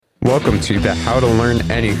Welcome to the How to Learn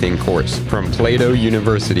Anything course from Plato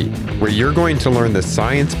University, where you're going to learn the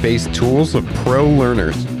science-based tools of pro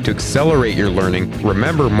learners to accelerate your learning,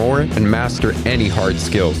 remember more, and master any hard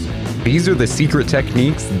skills. These are the secret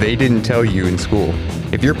techniques they didn't tell you in school.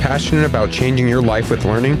 If you're passionate about changing your life with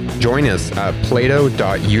learning, join us at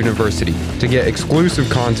plato.university to get exclusive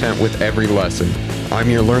content with every lesson. I'm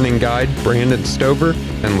your learning guide, Brandon Stover,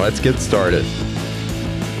 and let's get started.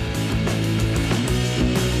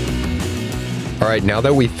 All right, now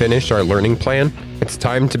that we've finished our learning plan, it's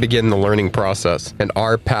time to begin the learning process and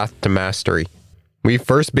our path to mastery. We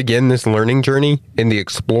first begin this learning journey in the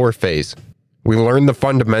explore phase. We learn the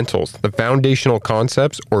fundamentals, the foundational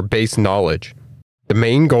concepts, or base knowledge. The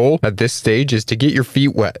main goal at this stage is to get your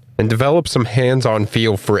feet wet and develop some hands-on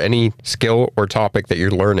feel for any skill or topic that you're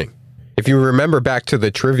learning. If you remember back to the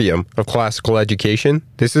trivium of classical education,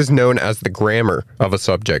 this is known as the grammar of a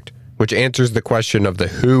subject, which answers the question of the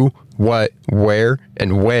who, what, where,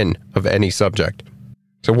 and when of any subject.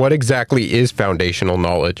 So what exactly is foundational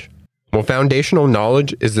knowledge? Well, foundational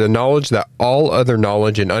knowledge is the knowledge that all other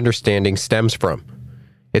knowledge and understanding stems from.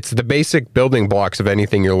 It's the basic building blocks of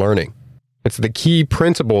anything you're learning. It's the key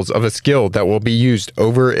principles of a skill that will be used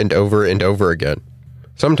over and over and over again.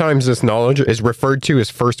 Sometimes this knowledge is referred to as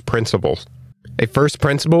first principles. A first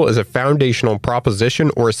principle is a foundational proposition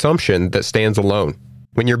or assumption that stands alone.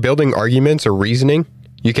 When you're building arguments or reasoning,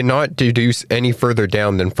 you cannot deduce any further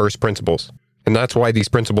down than first principles. And that's why these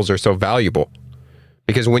principles are so valuable.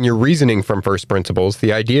 Because when you're reasoning from first principles,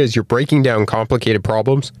 the idea is you're breaking down complicated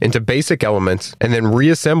problems into basic elements and then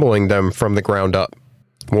reassembling them from the ground up.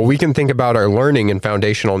 Well, we can think about our learning and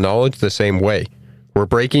foundational knowledge the same way. We're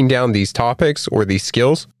breaking down these topics or these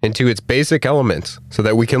skills into its basic elements so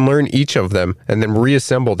that we can learn each of them and then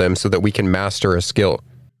reassemble them so that we can master a skill.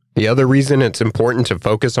 The other reason it's important to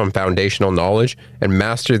focus on foundational knowledge and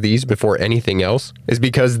master these before anything else is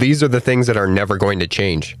because these are the things that are never going to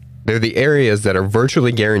change. They're the areas that are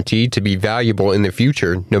virtually guaranteed to be valuable in the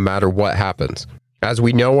future no matter what happens. As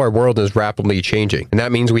we know, our world is rapidly changing, and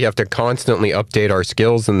that means we have to constantly update our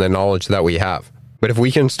skills and the knowledge that we have. But if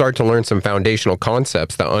we can start to learn some foundational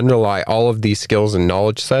concepts that underlie all of these skills and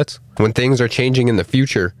knowledge sets, when things are changing in the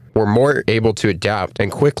future, we're more able to adapt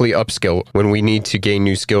and quickly upskill when we need to gain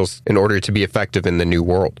new skills in order to be effective in the new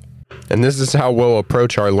world. And this is how we'll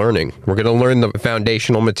approach our learning. We're going to learn the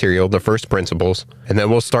foundational material, the first principles, and then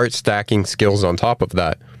we'll start stacking skills on top of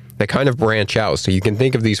that kind of branch out. So you can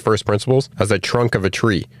think of these first principles as a trunk of a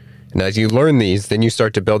tree. And as you learn these, then you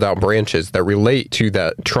start to build out branches that relate to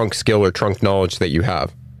that trunk skill or trunk knowledge that you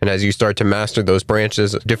have. And as you start to master those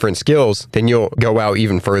branches, different skills, then you'll go out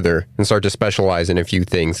even further and start to specialize in a few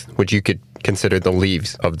things, which you could consider the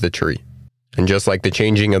leaves of the tree. And just like the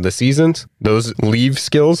changing of the seasons, those leaf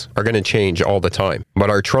skills are going to change all the time. But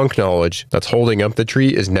our trunk knowledge that's holding up the tree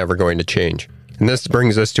is never going to change. And this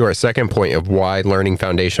brings us to our second point of why learning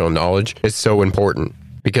foundational knowledge is so important.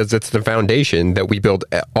 Because it's the foundation that we build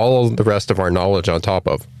all the rest of our knowledge on top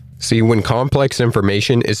of. See, when complex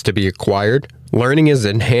information is to be acquired, learning is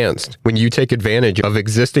enhanced when you take advantage of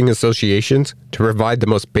existing associations to provide the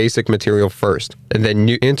most basic material first, and then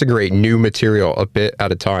integrate new material a bit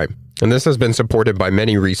at a time. And this has been supported by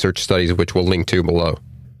many research studies, which we'll link to below.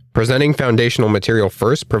 Presenting foundational material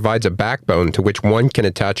first provides a backbone to which one can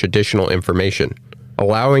attach additional information,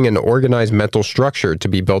 allowing an organized mental structure to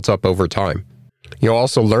be built up over time. You'll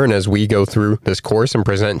also learn as we go through this course and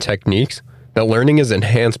present techniques that learning is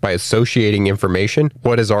enhanced by associating information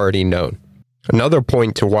what is already known. Another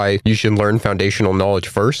point to why you should learn foundational knowledge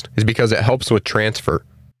first is because it helps with transfer,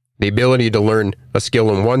 the ability to learn a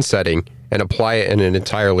skill in one setting and apply it in an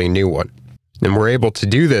entirely new one. And we're able to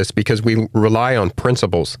do this because we rely on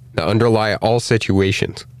principles that underlie all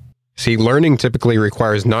situations. See, learning typically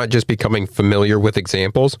requires not just becoming familiar with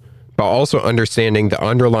examples, but also understanding the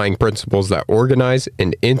underlying principles that organize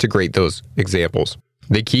and integrate those examples.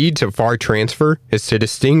 The key to FAR transfer is to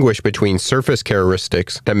distinguish between surface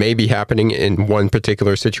characteristics that may be happening in one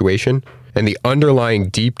particular situation and the underlying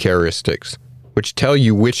deep characteristics, which tell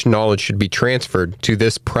you which knowledge should be transferred to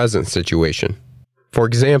this present situation. For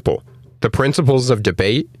example, the principles of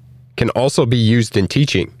debate can also be used in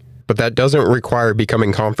teaching, but that doesn't require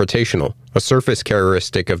becoming confrontational, a surface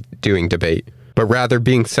characteristic of doing debate, but rather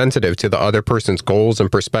being sensitive to the other person's goals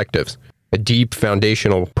and perspectives, a deep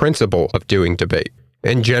foundational principle of doing debate.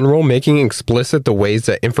 In general, making explicit the ways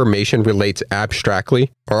that information relates abstractly,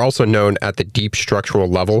 or also known at the deep structural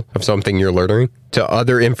level of something you're learning, to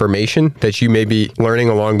other information that you may be learning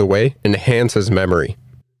along the way enhances memory.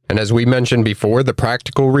 And as we mentioned before, the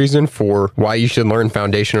practical reason for why you should learn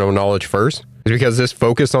foundational knowledge first is because this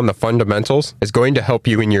focus on the fundamentals is going to help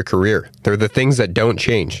you in your career. They're the things that don't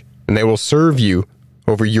change, and they will serve you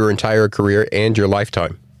over your entire career and your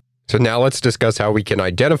lifetime. So now let's discuss how we can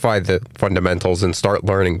identify the fundamentals and start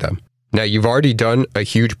learning them. Now, you've already done a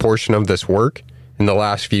huge portion of this work in the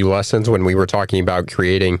last few lessons when we were talking about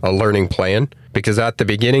creating a learning plan, because at the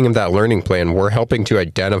beginning of that learning plan, we're helping to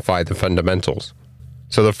identify the fundamentals.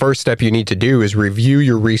 So the first step you need to do is review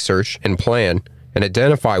your research and plan and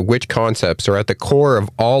identify which concepts are at the core of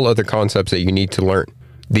all other concepts that you need to learn.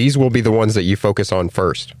 These will be the ones that you focus on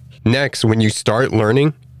first. Next, when you start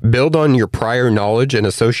learning, build on your prior knowledge and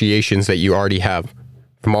associations that you already have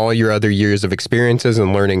from all your other years of experiences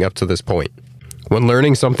and learning up to this point. When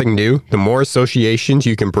learning something new, the more associations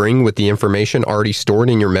you can bring with the information already stored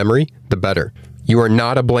in your memory, the better. You are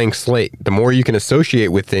not a blank slate. The more you can associate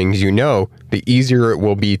with things you know, the easier it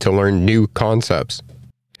will be to learn new concepts.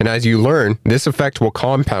 And as you learn, this effect will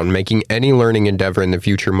compound, making any learning endeavor in the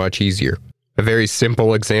future much easier. A very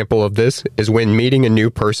simple example of this is when meeting a new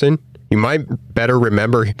person, you might better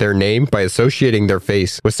remember their name by associating their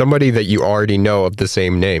face with somebody that you already know of the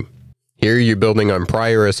same name. Here you're building on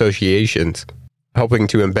prior associations, helping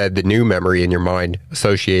to embed the new memory in your mind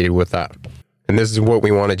associated with that. And this is what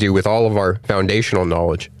we want to do with all of our foundational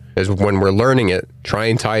knowledge, is when we're learning it, try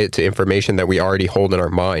and tie it to information that we already hold in our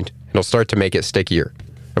mind. It'll start to make it stickier.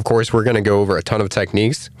 Of course, we're going to go over a ton of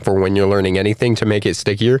techniques for when you're learning anything to make it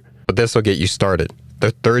stickier, but this will get you started.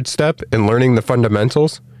 The third step in learning the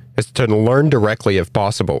fundamentals is to learn directly if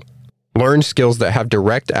possible. Learn skills that have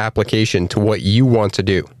direct application to what you want to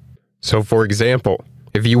do. So for example,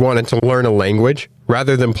 if you wanted to learn a language,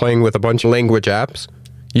 rather than playing with a bunch of language apps,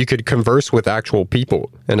 you could converse with actual people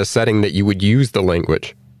in a setting that you would use the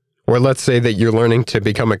language. Or let's say that you're learning to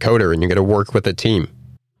become a coder and you're going to work with a team.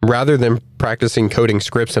 Rather than practicing coding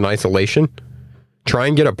scripts in isolation, try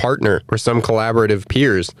and get a partner or some collaborative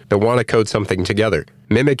peers that want to code something together,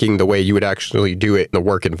 mimicking the way you would actually do it in the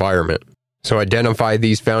work environment. So identify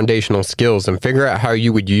these foundational skills and figure out how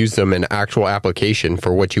you would use them in actual application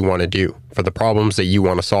for what you want to do, for the problems that you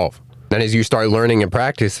want to solve. Then as you start learning and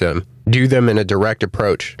practice them, do them in a direct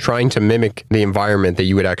approach, trying to mimic the environment that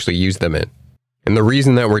you would actually use them in. And the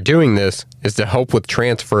reason that we're doing this is to help with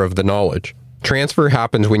transfer of the knowledge. Transfer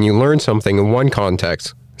happens when you learn something in one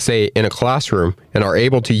context, say in a classroom, and are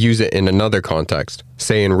able to use it in another context,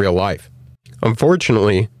 say in real life.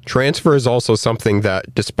 Unfortunately, transfer is also something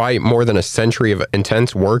that, despite more than a century of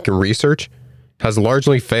intense work and research, has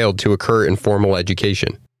largely failed to occur in formal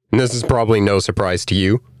education. And this is probably no surprise to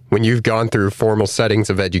you. When you've gone through formal settings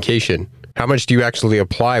of education, how much do you actually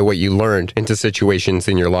apply what you learned into situations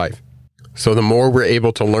in your life? So the more we're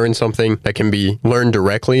able to learn something that can be learned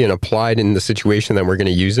directly and applied in the situation that we're going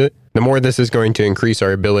to use it, the more this is going to increase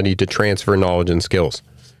our ability to transfer knowledge and skills.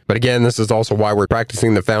 But again, this is also why we're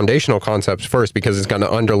practicing the foundational concepts first, because it's going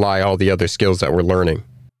to underlie all the other skills that we're learning,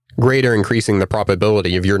 greater increasing the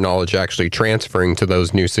probability of your knowledge actually transferring to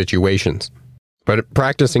those new situations. But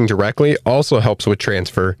practicing directly also helps with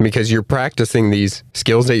transfer because you're practicing these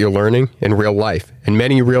skills that you're learning in real life. And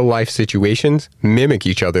many real life situations mimic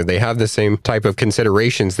each other. They have the same type of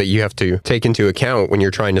considerations that you have to take into account when you're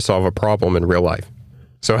trying to solve a problem in real life.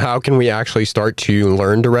 So how can we actually start to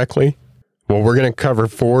learn directly? Well, we're going to cover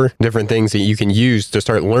 4 different things that you can use to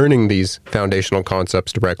start learning these foundational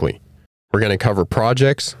concepts directly. We're going to cover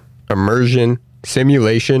projects, immersion,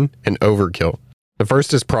 simulation, and overkill. The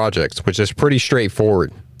first is projects, which is pretty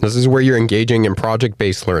straightforward. This is where you're engaging in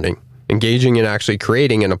project-based learning, engaging in actually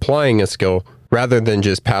creating and applying a skill rather than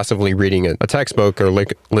just passively reading a textbook or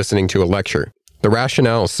listening to a lecture. The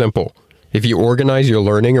rationale is simple. If you organize your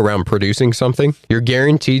learning around producing something, you're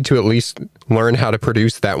guaranteed to at least learn how to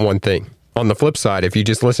produce that one thing. On the flip side, if you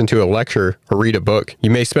just listen to a lecture or read a book,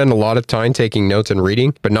 you may spend a lot of time taking notes and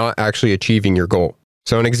reading, but not actually achieving your goal.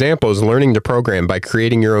 So an example is learning to program by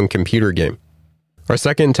creating your own computer game. Our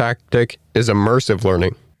second tactic is immersive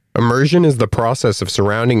learning. Immersion is the process of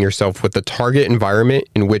surrounding yourself with the target environment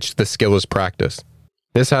in which the skill is practiced.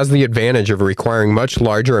 This has the advantage of requiring much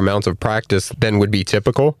larger amounts of practice than would be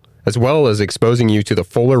typical, as well as exposing you to the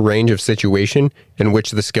fuller range of situation in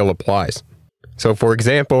which the skill applies. So for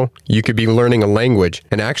example, you could be learning a language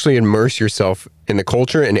and actually immerse yourself in the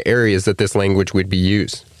culture and areas that this language would be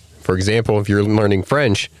used. For example, if you're learning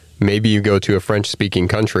French, maybe you go to a French-speaking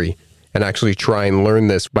country and actually try and learn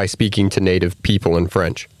this by speaking to native people in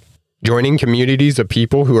French. Joining communities of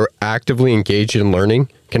people who are actively engaged in learning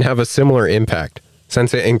can have a similar impact,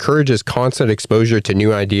 since it encourages constant exposure to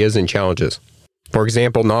new ideas and challenges. For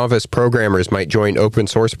example, novice programmers might join open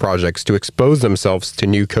source projects to expose themselves to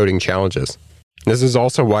new coding challenges. This is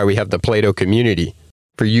also why we have the Plato community,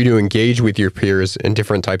 for you to engage with your peers in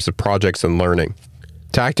different types of projects and learning.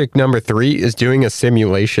 Tactic number 3 is doing a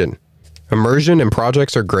simulation. Immersion and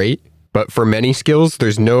projects are great, but for many skills,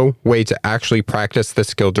 there's no way to actually practice the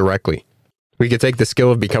skill directly. We could take the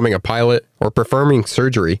skill of becoming a pilot or performing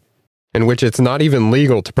surgery, in which it's not even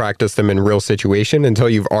legal to practice them in real situation until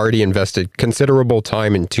you've already invested considerable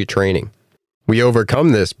time into training. We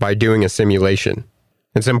overcome this by doing a simulation.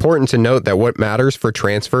 It's important to note that what matters for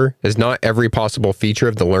transfer is not every possible feature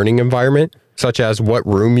of the learning environment, such as what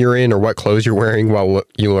room you're in or what clothes you're wearing while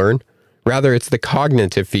you learn. Rather, it's the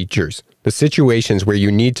cognitive features, the situations where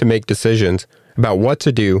you need to make decisions about what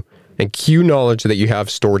to do and cue knowledge that you have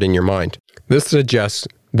stored in your mind. This suggests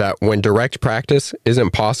that when direct practice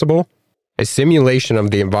isn't possible, a simulation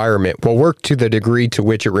of the environment will work to the degree to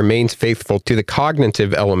which it remains faithful to the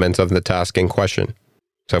cognitive elements of the task in question.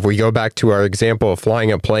 So if we go back to our example of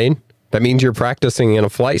flying a plane, that means you're practicing in a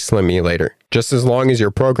flight simulator, just as long as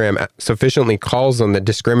your program sufficiently calls on the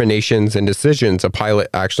discriminations and decisions a pilot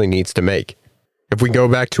actually needs to make. If we go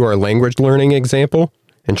back to our language learning example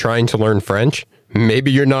and trying to learn French,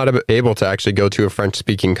 maybe you're not able to actually go to a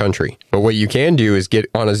French-speaking country. But what you can do is get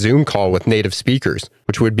on a Zoom call with native speakers,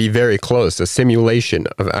 which would be very close, a simulation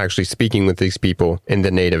of actually speaking with these people in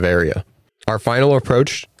the native area. Our final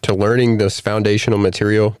approach to learning this foundational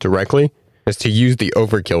material directly is to use the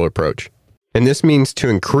overkill approach. And this means to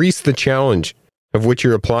increase the challenge of which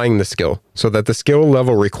you're applying the skill so that the skill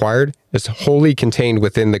level required is wholly contained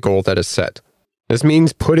within the goal that is set. This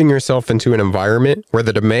means putting yourself into an environment where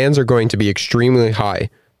the demands are going to be extremely high,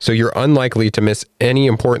 so you're unlikely to miss any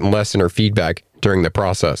important lesson or feedback during the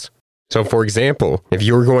process. So for example, if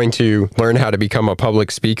you're going to learn how to become a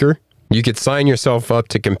public speaker, you could sign yourself up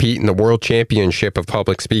to compete in the World Championship of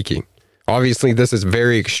Public Speaking. Obviously, this is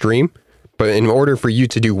very extreme, but in order for you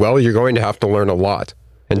to do well, you're going to have to learn a lot.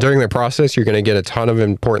 And during the process, you're going to get a ton of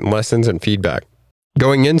important lessons and feedback.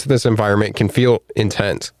 Going into this environment can feel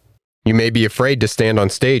intense. You may be afraid to stand on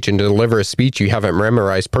stage and deliver a speech you haven't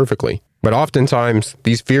memorized perfectly, but oftentimes,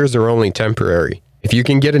 these fears are only temporary. If you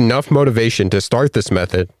can get enough motivation to start this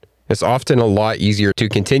method, it's often a lot easier to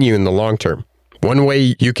continue in the long term. One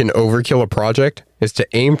way you can overkill a project is to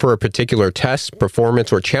aim for a particular test,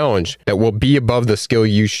 performance, or challenge that will be above the skill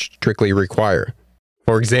you strictly require.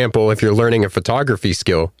 For example, if you're learning a photography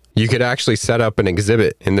skill, you could actually set up an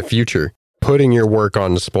exhibit in the future, putting your work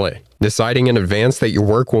on display. Deciding in advance that your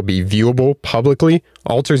work will be viewable publicly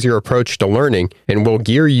alters your approach to learning and will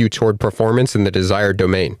gear you toward performance in the desired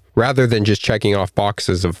domain, rather than just checking off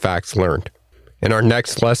boxes of facts learned. In our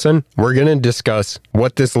next lesson, we're going to discuss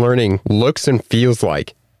what this learning looks and feels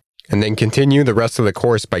like, and then continue the rest of the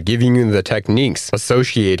course by giving you the techniques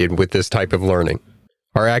associated with this type of learning.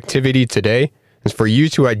 Our activity today is for you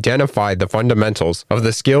to identify the fundamentals of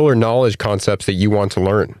the skill or knowledge concepts that you want to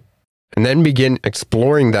learn, and then begin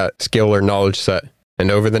exploring that skill or knowledge set. And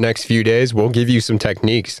over the next few days, we'll give you some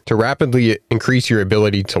techniques to rapidly increase your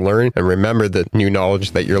ability to learn and remember the new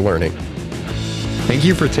knowledge that you're learning. Thank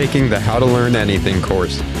you for taking the How to Learn Anything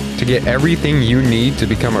course. To get everything you need to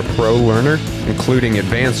become a pro learner, including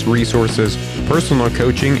advanced resources, personal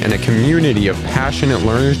coaching, and a community of passionate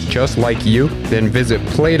learners just like you, then visit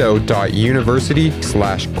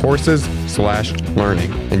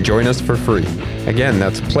plato.university/courses/learning and join us for free. Again,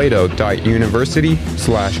 that's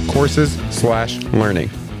plato.university/courses/learning.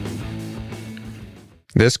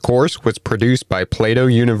 This course was produced by Plato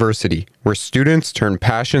University, where students turn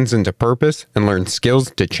passions into purpose and learn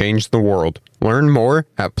skills to change the world. Learn more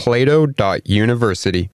at plato.university.